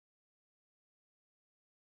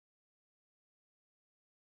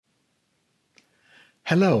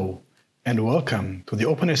Hello and welcome to the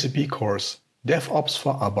Open SAP course DevOps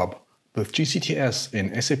for ABAP with gCTS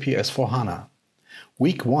in SAP S/4HANA.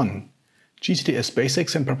 Week 1, gCTS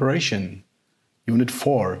Basics and Preparation, Unit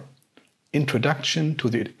 4, Introduction to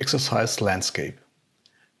the Exercise Landscape.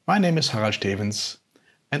 My name is Harald Stevens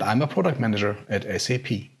and I'm a product manager at SAP.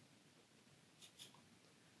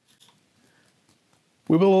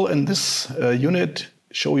 We will in this unit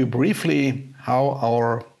show you briefly how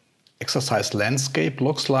our exercise landscape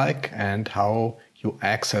looks like and how you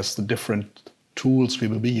access the different tools we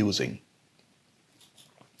will be using.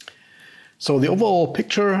 So the overall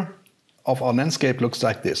picture of our landscape looks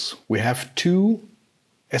like this. We have two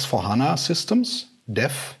S/4HANA systems,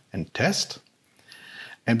 Dev and Test,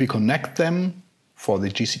 and we connect them for the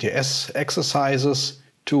gCTS exercises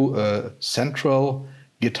to a central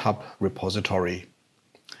GitHub repository.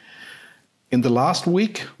 In the last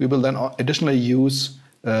week, we will then additionally use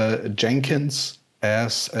Jenkins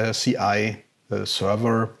as a CI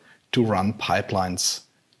server to run pipelines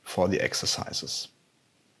for the exercises.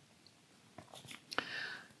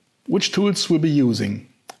 Which tools we'll be using?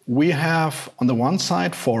 We have on the one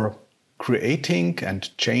side for creating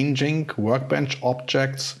and changing workbench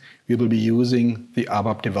objects, we will be using the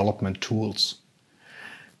ABAP development tools.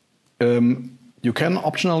 You can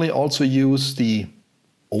optionally also use the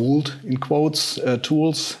old, in quotes,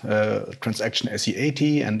 tools, Transaction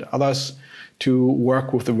SE80 and others to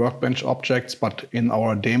work with the workbench objects, but in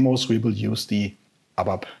our demos we will use the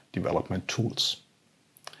ABAP development tools.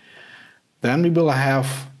 Then we will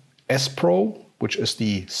have S-Pro, which is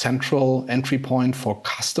the central entry point for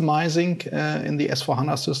customizing in the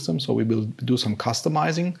S/4HANA system. So we will do some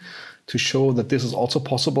customizing to show that this is also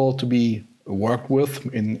possible to be worked with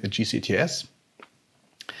in gCTS.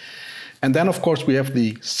 And then, of course, we have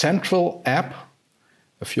the central app,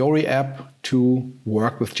 a Fiori app, to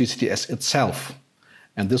work with gCTS itself.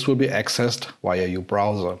 And this will be accessed via your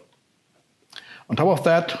browser. On top of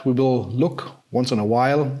that, we will look once in a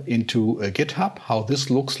while into GitHub, how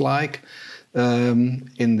this looks like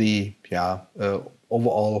in the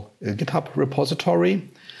overall GitHub repository.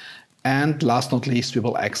 And last not least, we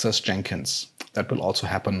will access Jenkins. That will also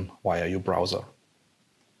happen via your browser.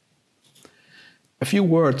 A few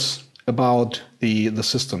words about the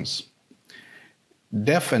systems.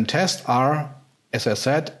 Dev and Test are, as I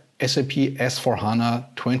said, SAP S/4HANA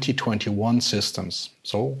 2021 systems,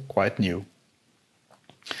 so quite new.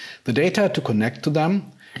 The data to connect to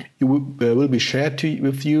them will be shared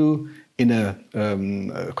with you in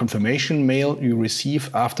a confirmation mail you receive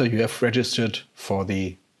after you have registered for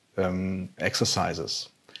the exercises.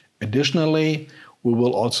 Additionally, we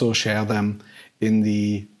will also share them in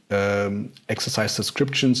the exercise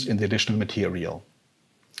descriptions in the additional material.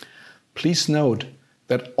 Please note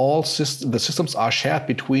that the systems are shared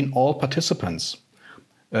between all participants,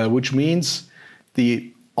 which means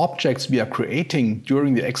the objects we are creating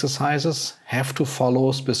during the exercises have to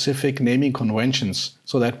follow specific naming conventions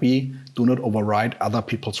so that we do not override other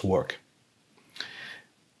people's work.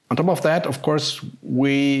 On top of that, of course,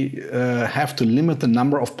 we have to limit the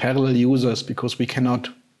number of parallel users because we cannot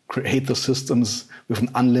create the systems with an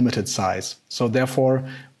unlimited size. So therefore,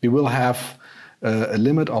 we will have a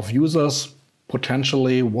limit of users,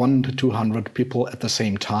 potentially 100 to 200 people at the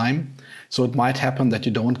same time. So it might happen that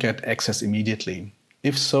you don't get access immediately.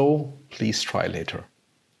 If so, please try later.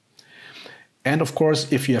 And of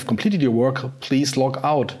course, if you have completed your work, please log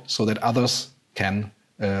out so that others can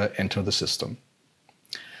enter the system.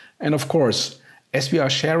 And of course, as we are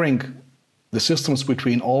sharing the systems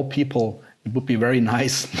between all people, it would be very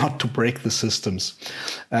nice not to break the systems.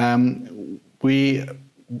 We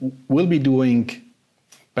will be doing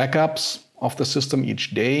backups of the system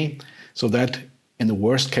each day so that in the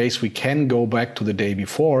worst case we can go back to the day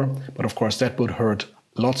before, but of course that would hurt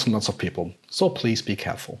lots and lots of people. So please be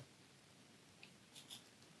careful.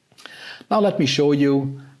 Now let me show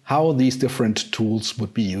you how these different tools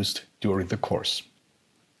would be used during the course.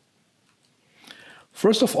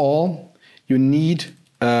 First of all, you need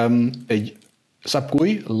a SAP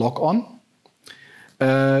GUI logon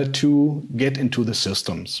to get into the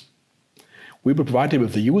systems. We will provide you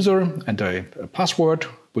with the user and a password,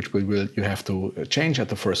 which you have to change at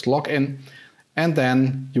the first login, and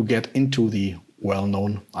then you get into the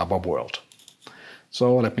well-known ABAP world.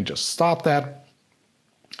 So let me just start that,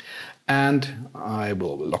 and I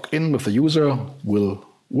will log in with the user,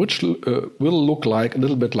 which will look like a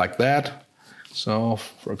little bit like that. So,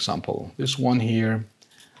 for example, this one here.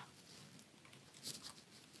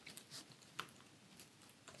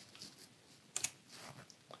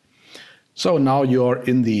 So now you're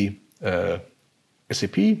in the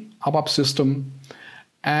SAP ABAP system,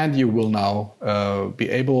 And you will now be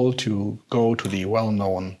able to go to the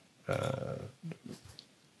well-known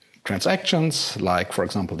transactions, like, for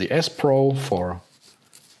example, the S Pro for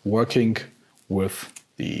working with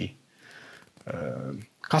the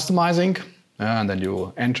customizing. And then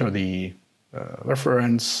you enter the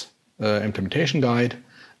reference implementation guide,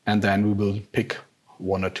 and then we will pick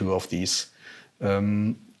one or two of these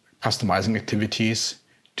customizing activities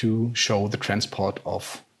to show the transport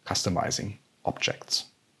of customizing objects.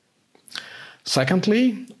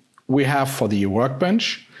 Secondly, we have for the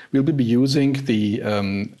workbench, we'll be using the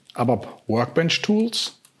ABAP workbench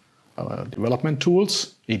tools, development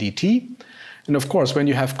tools, ADT. And of course, when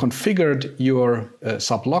you have configured your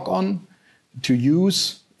SAP logon to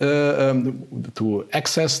use to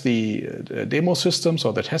access the demo systems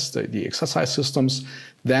or the test, the exercise systems,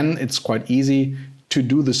 then it's quite easy to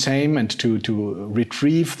do the same and to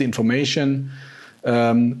retrieve the information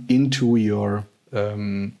into your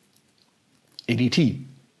ADT.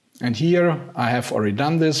 And here I have already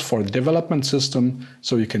done this for the development system,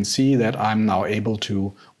 so you can see that I'm now able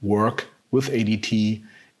to work with ADT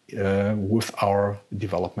with our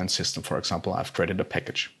development system. For example, I've created a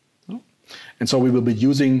package. And so we will be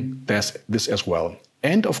using this as well.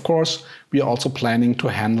 And of course, we are also planning to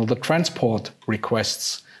handle the transport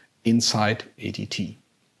requests inside ADT.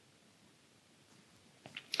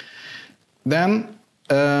 Then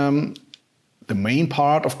the main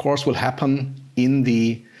part, of course, will happen in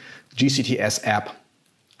the gCTS app.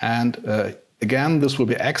 And again, this will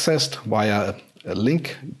be accessed via a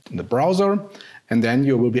link in the browser, and then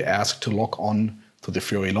you will be asked to log on to the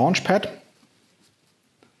Fiori Launchpad.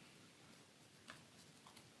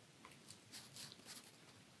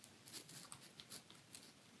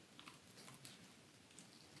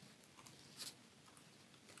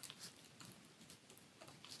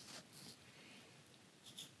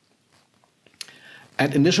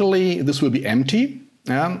 And initially, this will be empty,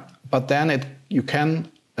 but then you can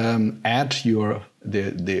add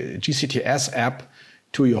the gCTS app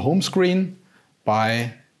to your home screen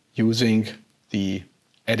by using the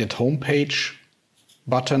Edit Homepage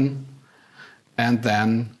button, and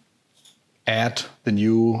then add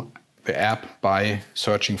the app by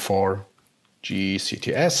searching for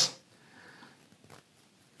gCTS,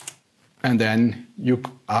 and then you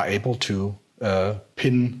are able to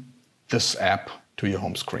pin this app to your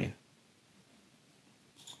home screen.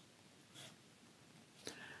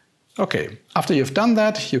 Okay, after you've done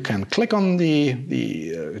that, you can click on the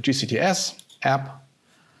gCTS app,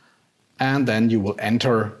 and then you will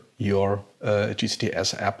enter your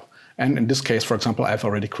gCTS app. And in this case, for example, I've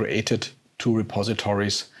already created 2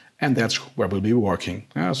 repositories, and that's where we'll be working.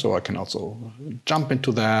 So I can also jump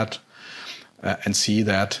into that and see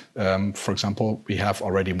that, for example, we have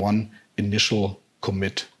already one initial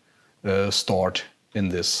commit stored in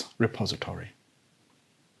this repository.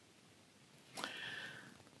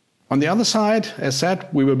 On the other side, as said,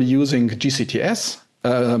 we will be using gCTS,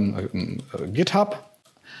 GitHub,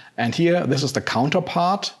 and here this is the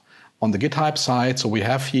counterpart on the GitHub side. So we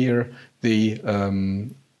have here the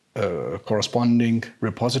corresponding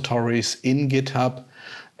repositories in GitHub,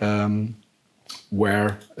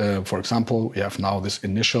 where, for example, we have now this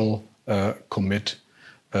initial commit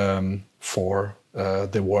for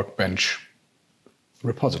the workbench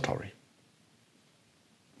repository.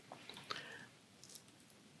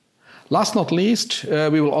 Last not least,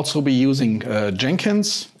 we will also be using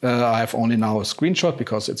Jenkins. I have only now a screenshot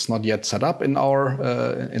because it's not yet set up in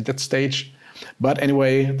in that stage. But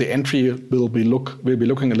anyway, the entry will be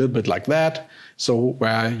looking a little bit like that. So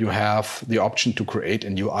where you have the option to create a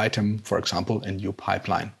new item, for example, a new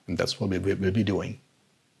pipeline, and that's what we will be doing.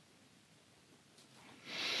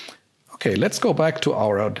 Okay, let's go back to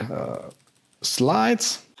our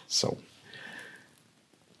slides. So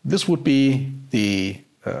this would be the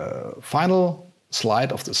final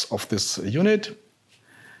slide of this unit.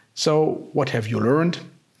 So what have you learned?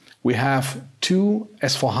 We have 2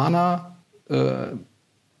 S/4HANA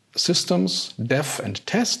systems, dev and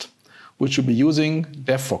test, which will be using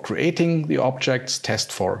dev for creating the objects,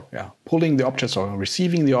 test for pulling the objects or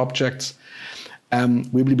receiving the objects.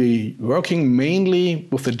 We will be working mainly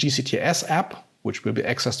with the gCTS app, which will be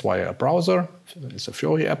accessed via a browser. It's a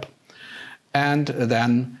Fiori app. And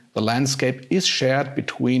then the landscape is shared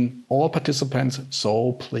between all participants,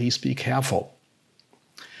 so please be careful.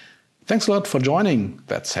 Thanks a lot for joining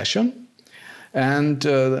that session. And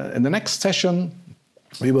in the next session,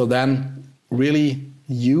 we will then really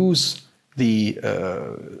use the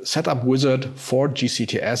setup wizard for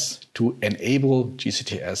gCTS to enable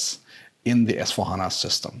gCTS in the S/4HANA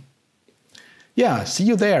system. Yeah, see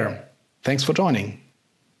you there. Thanks for joining.